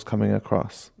how I was coming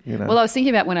across. You know? Well, I was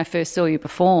thinking about when I first saw you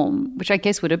perform, which I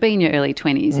guess would have been your early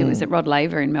 20s. It was at Rod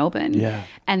Laver in Melbourne. Yeah.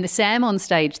 And the Sam on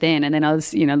stage then, and then I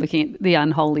was, looking at the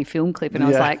Unholy film clip and I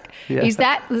was like, is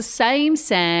that the same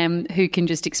Sam who can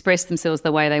just express themselves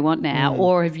the way they want now?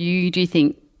 Or do you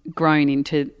think, grown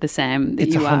into the Sam that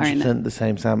you are in? It's 100% the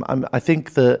same Sam. I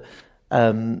think that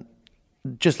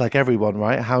just like everyone,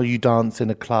 right? How you dance in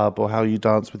a club or how you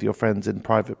dance with your friends in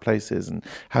private places and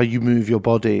how you move your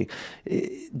body,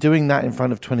 doing that in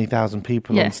front of 20,000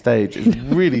 people on stage is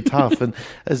really tough. And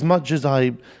as much as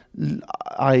I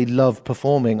love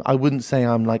performing, I wouldn't say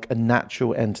I'm like a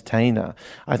natural entertainer.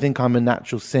 I think I'm a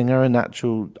natural singer, a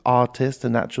natural artist, a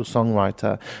natural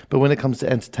songwriter. But when it comes to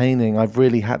entertaining, I've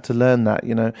really had to learn that.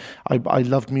 I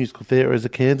loved musical theatre as a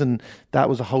kid, and that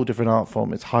was a whole different art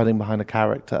form. It's hiding behind a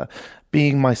character.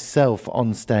 Being myself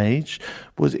on stage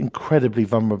was incredibly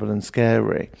vulnerable and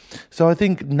scary. So I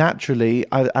think naturally,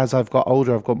 as I've got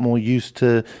older, I've got more used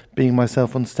to being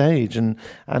myself on stage, and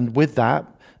with that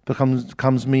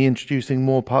comes me introducing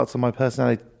more parts of my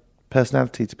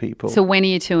personality to people. So when are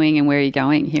you touring and where are you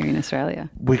going here in Australia?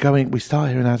 We start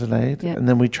here in Adelaide and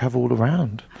then we travel all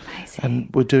around. Amazing.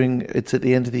 And it's at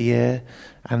the end of the year,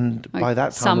 and by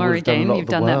that time summer again, you've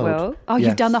done that well. Oh,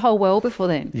 you've done the whole world before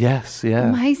then? Yes, yeah.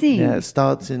 Amazing. Yeah, it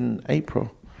starts in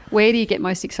April. Where do you get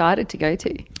most excited to go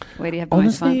to? Where do you have the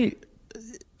most fun? Honestly,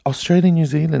 Australia, New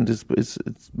Zealand is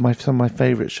some of my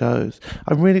favourite shows.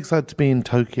 I'm really excited to be in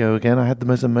Tokyo again. I had the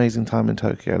most amazing time in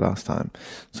Tokyo last time.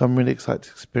 So I'm really excited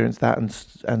to experience that,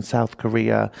 and South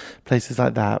Korea, places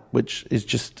like that, which is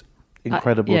just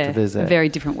incredible to visit. A very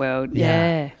different world.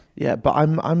 Yeah. Yeah, but I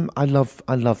love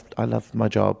my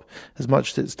job. As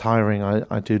much as it's tiring,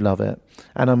 I do love it.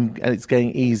 And it's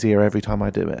getting easier every time I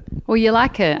do it. Well, you're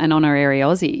like an honorary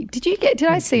Aussie. Did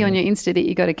I see on your Insta that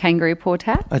you got a kangaroo paw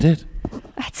tat? I did.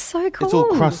 That's so cool. It's all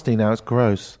crusty now. It's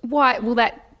gross. Why? Will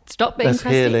that stop being crusty?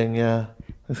 That's healing, yeah.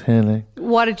 It's healing.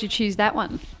 Why did you choose that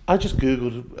one? I just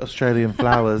Googled Australian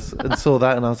flowers and saw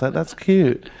that, and I was like, that's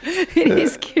cute. It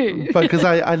is cute. But because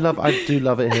I do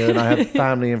love it here, and I have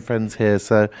family and friends here.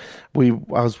 So I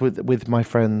was with my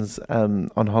friends on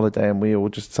holiday, and we all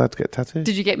just decided to get tattoos.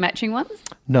 Did you get matching ones?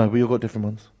 No, we all got different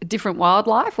ones. Different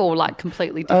wildlife or like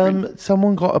completely different?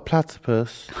 Someone got a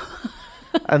platypus.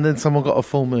 And then someone got a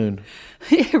full moon.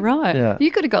 Yeah, right. Yeah.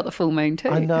 You could have got the full moon too.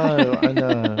 I know.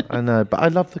 But I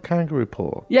love the kangaroo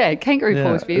paw. Yeah, kangaroo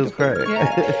paw is beautiful. It was great.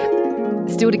 Yeah.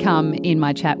 Still to come in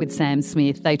my chat with Sam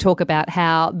Smith, they talk about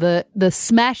how the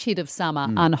smash hit of summer,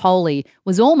 Unholy,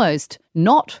 was almost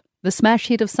not the smash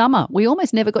hit of summer. We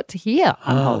almost never got to hear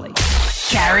Unholy.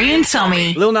 Carrie and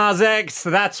Tommy. Lil Nas X,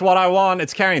 That's What I Want.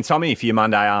 It's Carrie and Tommy for your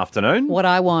Monday afternoon. What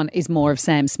I want is more of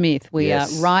Sam Smith. We are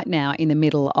right now in the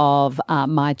middle of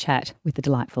my chat with the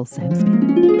delightful Sam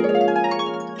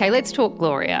Smith. Okay, let's talk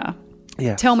Gloria.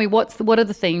 Yes. Tell me, what are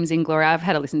the themes in Gloria? I've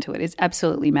had a listen to it. It's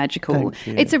absolutely magical. Thank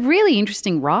you. It's a really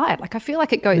interesting ride. Like, I feel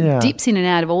like it dips in and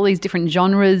out of all these different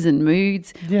genres and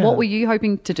moods. Yeah. What were you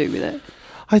hoping to do with it?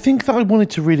 I think that I wanted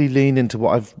to really lean into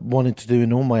what I've wanted to do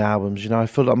in all my albums. I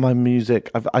feel like my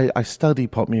music, I study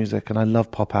pop music and I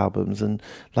love pop albums. And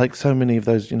like so many of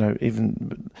those,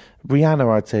 even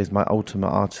Rihanna, I'd say, is my ultimate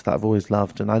artist that I've always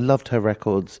loved. And I loved her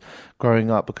records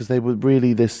growing up because they were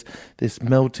really this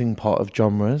melting pot of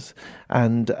genres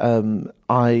and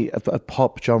of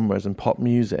pop genres and pop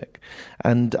music.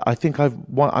 And I think I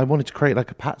wanted to create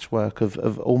like a patchwork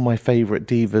of all my favourite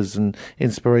divas and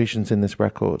inspirations in this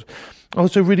record. I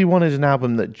also really wanted an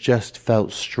album that just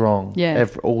felt strong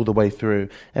all the way through.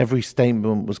 Every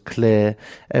statement was clear.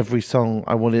 Every song,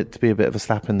 I wanted it to be a bit of a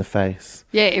slap in the face.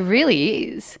 Yeah, it really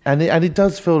is. And it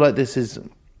does feel like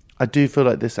I do feel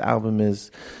like this album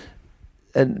is,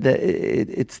 and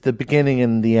it's the beginning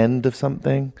and the end of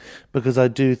something, because I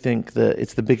do think that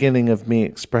it's the beginning of me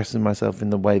expressing myself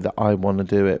in the way that I want to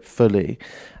do it fully.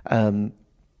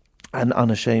 And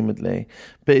unashamedly,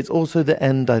 but it's also the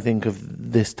end, I think,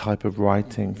 of this type of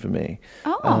writing for me.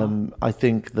 I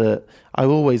think that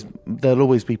there'll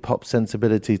always be pop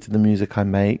sensibility to the music I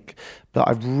make, but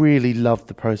I've really loved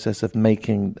the process of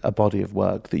making a body of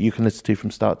work that you can listen to from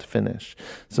start to finish.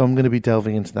 So I'm going to be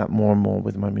delving into that more and more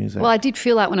with my music. Well, I did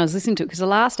feel that when I was listening to it, because the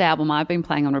last album I've been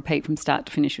playing on repeat from start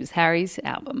to finish was Harry's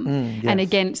album. Yes. And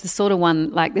again, it's the sort of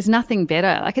one, like, there's nothing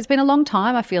better. Like, it's been a long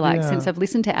time, I feel like, since I've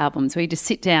listened to albums where you just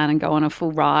sit down and go on a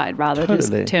full ride rather than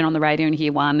just turn on the radio and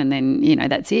hear one and then,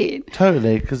 that's it.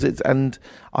 Totally, because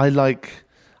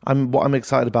what I'm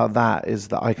excited about that is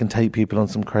that I can take people on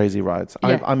some crazy rides.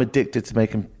 Yeah. I'm addicted to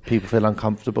making people feel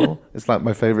uncomfortable. It's like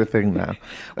my favorite thing now.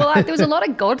 Well, there was a lot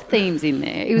of God themes in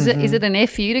there. Is it an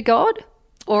FU to God?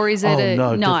 Or is it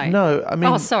no? I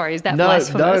mean, sorry, is that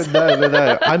blasphemous?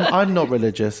 No. I'm not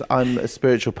religious. I'm a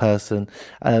spiritual person,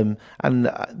 and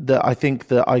I think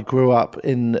that I grew up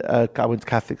I went to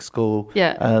Catholic school,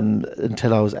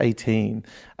 until I was 18.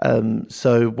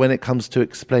 So when it comes to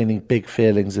explaining big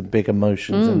feelings and big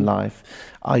emotions in life,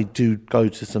 I do go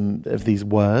to some of these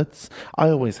words. I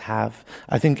always have.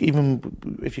 I think even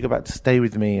if you go back to Stay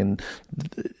With Me and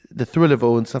the Thrill of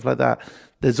All and stuff like that,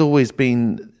 there's always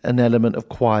been an element of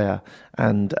choir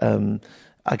and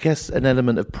I guess an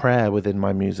element of prayer within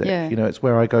my music. Yeah. You know, it's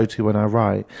where I go to when I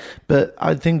write. But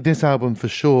I think this album for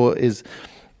sure is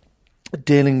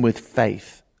dealing with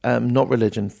faith, not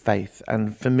religion, faith.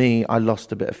 And for me, I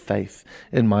lost a bit of faith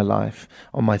in my life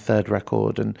on my third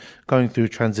record, and going through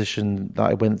transition that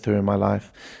I went through in my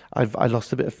life, I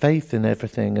lost a bit of faith in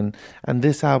everything. And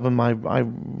this album, I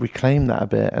reclaim that a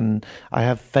bit, and I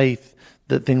have faith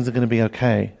that things are going to be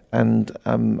okay, and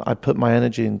I put my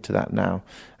energy into that now,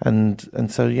 and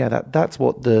so that's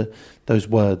what those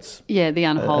words the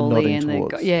unholy and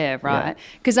towards. Right.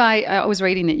 Because I was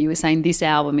reading that you were saying this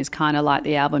album is kind of like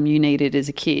the album you needed as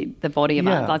a kid, the body of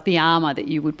like the armor that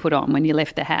you would put on when you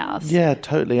left the house. Yeah,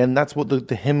 totally, and that's what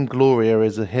the hymn Gloria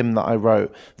is, a hymn that I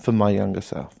wrote for my younger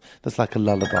self. That's like a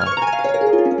lullaby.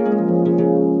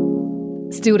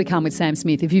 Still to come with Sam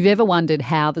Smith. If you've ever wondered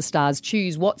how the stars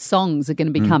choose what songs are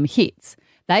going to become hits,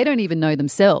 they don't even know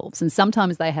themselves. And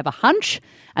sometimes they have a hunch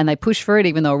and they push for it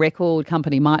even though a record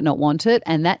company might not want it.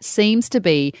 And that seems to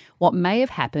be what may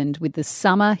have happened with the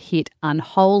summer hit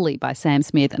Unholy by Sam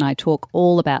Smith. And I talk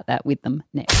all about that with them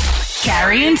next.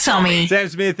 Carrie and Tommy. Sam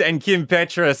Smith and Kim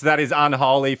Petras. That is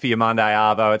Unholy for your Monday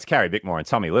Arvo. It's Carrie Bickmore and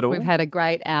Tommy Little. We've had a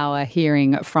great hour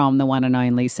hearing from the one and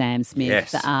only Sam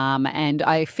Smith. Yes. And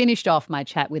I finished off my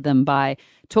chat with them by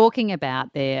talking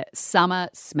about their summer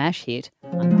smash hit.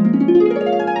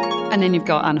 And then you've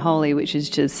got Unholy, which is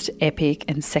just epic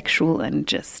and sexual and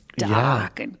just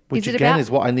dark. Yeah. And which again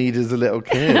is what I need as a little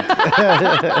kid.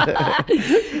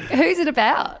 Who's it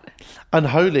about?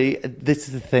 Unholy, this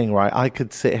is the thing, right? I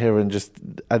could sit here and just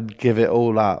give it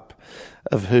all up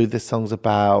of who this song's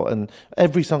about, and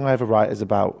every song I ever write is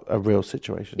about a real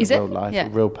situation, real life, a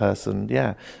real person.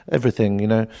 Yeah, everything, you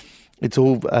know. It's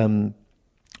all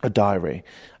a diary.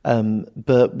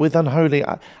 But with Unholy,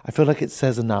 I feel like it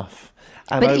says enough.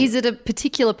 And is it a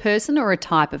particular person or a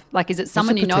type of, like, is it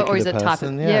someone you know, or is it a type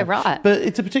of, right. But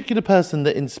it's a particular person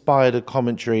that inspired a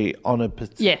commentary on a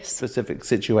specific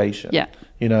situation. Yeah.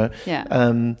 You know?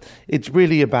 Yeah. It's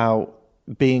really about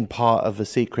being part of a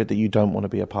secret that you don't want to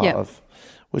be a part of,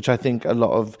 which I think a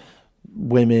lot of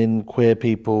women, queer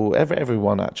people,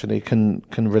 everyone actually can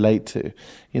relate to,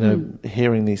 you know,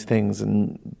 hearing these things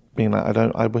and being like,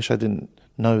 I wish I didn't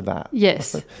know that.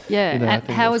 Yes. Yeah. You know, and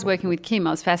how I was working with Kim,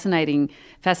 I was fascinated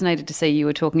to see you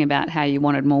were talking about how you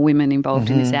wanted more women involved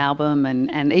in this album,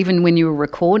 and even when you were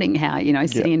recording, how, you know,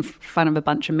 sitting in front of a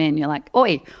bunch of men, you're like,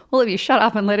 oi, all of you shut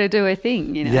up and let her do her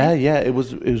thing, you know? Yeah. It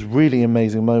was really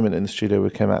amazing moment in the studio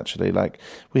with Kim, actually. Like,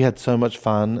 we had so much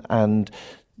fun, and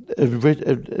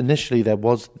initially there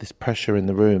was this pressure in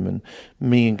the room, and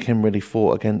me and Kim really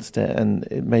fought against it, and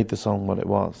it made the song what it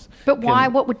was. But why?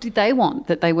 What did they want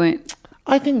that they weren't?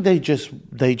 I think they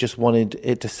just wanted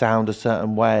it to sound a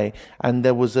certain way, and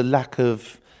there was a lack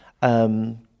of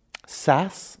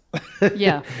sass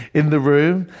in the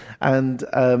room, and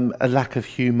a lack of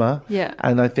humour. Yeah.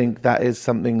 And I think that is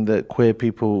something that queer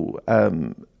people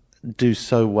do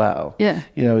so well. Yeah.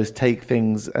 You know, is take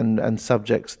things and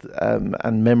subjects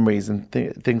and memories and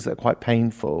things that are quite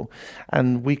painful,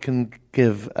 and we can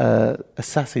give a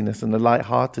sassiness and a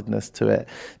lightheartedness to it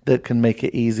that can make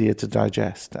it easier to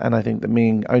digest. And I think that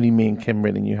only me and Kim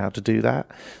really knew how to do that.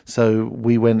 So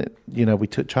we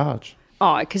took charge.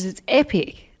 Oh, because it's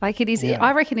epic. Like, it is,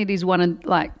 I reckon it is one of,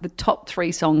 like, the top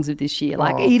 3 songs of this year.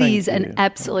 Like, it is an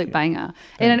absolute banger.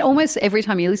 And almost every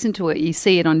time you listen to it, you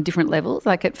see it on different levels.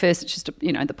 Like, at first it's just,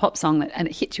 you know, the pop song, and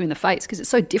it hits you in the face because it's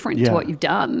so different to what you've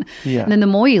done. Yeah. And then the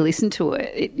more you listen to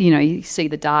it, you know, you see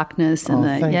the darkness and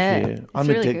thank you. I'm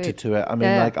really addicted good. to it. I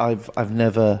mean, like, I've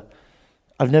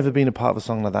never been a part of a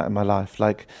song like that in my life.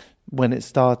 Like, when it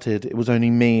started, it was only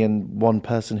me and one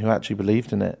person who actually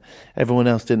believed in it. Everyone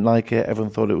else didn't like it.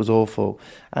 Everyone thought it was awful.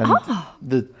 And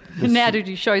now did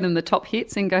you show them the top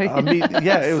hits and go? I mean,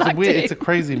 yeah, it was sucked it's a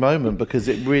crazy moment, because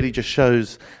it really just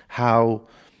shows how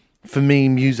for me,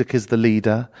 music is the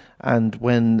leader. And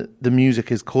when the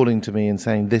music is calling to me and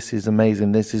saying, this is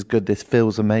amazing, this is good, this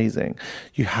feels amazing,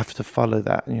 you have to follow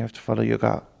that and you have to follow your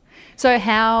gut. So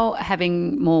how,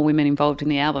 having more women involved in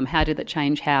the album, how did that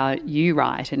change how you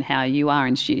write and how you are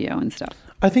in studio and stuff?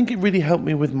 I think it really helped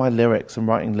me with my lyrics and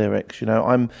writing lyrics. You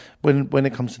know, when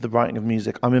it comes to the writing of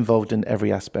music, I'm involved in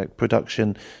every aspect: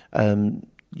 production,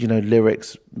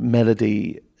 lyrics,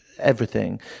 melody,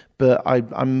 everything. But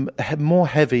I'm more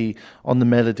heavy on the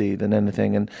melody than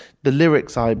anything. And the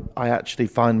lyrics, I actually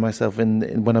find myself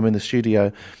in when I'm in the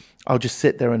studio, I'll just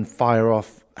sit there and fire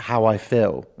off how I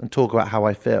feel and talk about how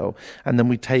I feel, and then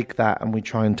we take that and we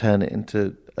try and turn it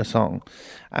into a song.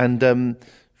 And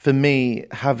for me,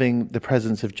 having the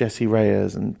presence of Jessie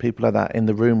Reyez and people like that in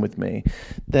the room with me,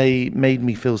 they made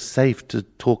me feel safe to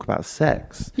talk about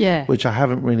sex, which I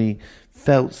haven't really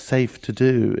felt safe to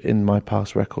do in my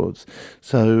past records.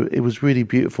 So it was really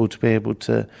beautiful to be able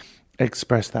to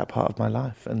express that part of my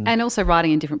life. And also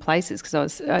writing in different places,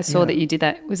 because I saw that you did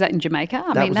that. Was that in Jamaica?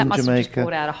 I mean, that must have just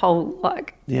brought out a whole,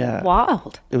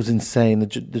 wild. It was insane. The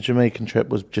Jamaican trip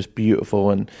was just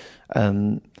beautiful, and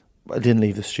I didn't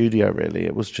leave the studio really.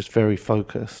 It was just very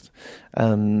focused.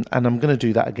 And I'm going to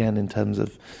do that again in terms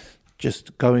of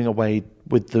just going away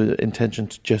with the intention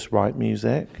to just write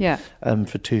music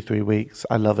for 2-3 weeks.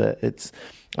 I love it.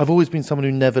 I've always been someone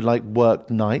who never worked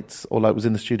nights or was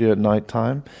in the studio at night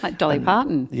time. Like Dolly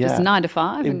Parton, just 9 to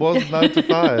 5. It was 9 to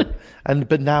 5.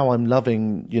 But now I'm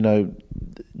loving,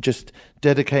 just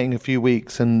dedicating a few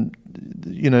weeks and,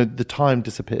 the time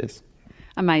disappears.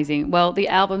 Amazing. Well, the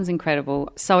album's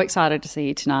incredible. So excited to see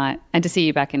you tonight and to see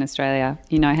you back in Australia.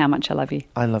 You know how much I love you.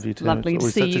 I love you too. Lovely to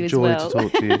see you as well. It's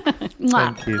always such a joy to talk to you.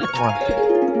 Thank you.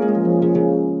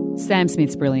 Sam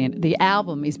Smith's brilliant. The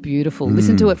album is beautiful.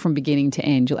 Listen to it from beginning to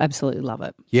end. You'll absolutely love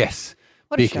it. Yes.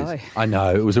 What a show. I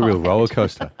know. It was a real roller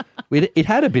coaster. It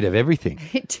had a bit of everything.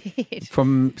 It did.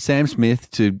 From Sam Smith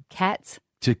to Cats.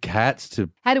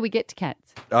 How do we get to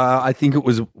Cats? I think it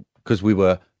was because we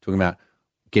were talking about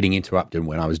getting interrupted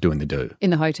when I was doing the do. In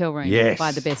the hotel room. Yes.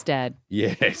 By the best dad.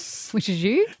 Yes. Which is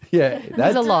you? Yeah.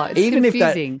 That's a lot. It's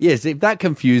confusing. If that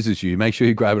confuses you, make sure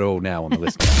you grab it all now on the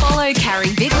list. Follow Carrie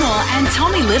Bickmore and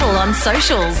Tommy Little on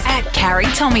socials at Carrie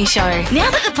Tommy Show.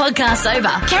 Now that the podcast's over,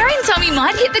 Carrie and Tommy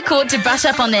might hit the court to brush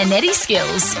up on their netty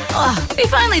skills. Oh,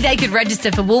 if only they could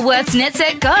register for Woolworths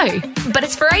NetSet Go. But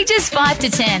it's for ages 5 to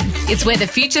 10. It's where the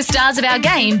future stars of our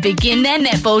game begin their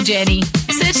netball journey.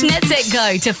 Search NetSet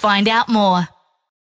Go to find out more.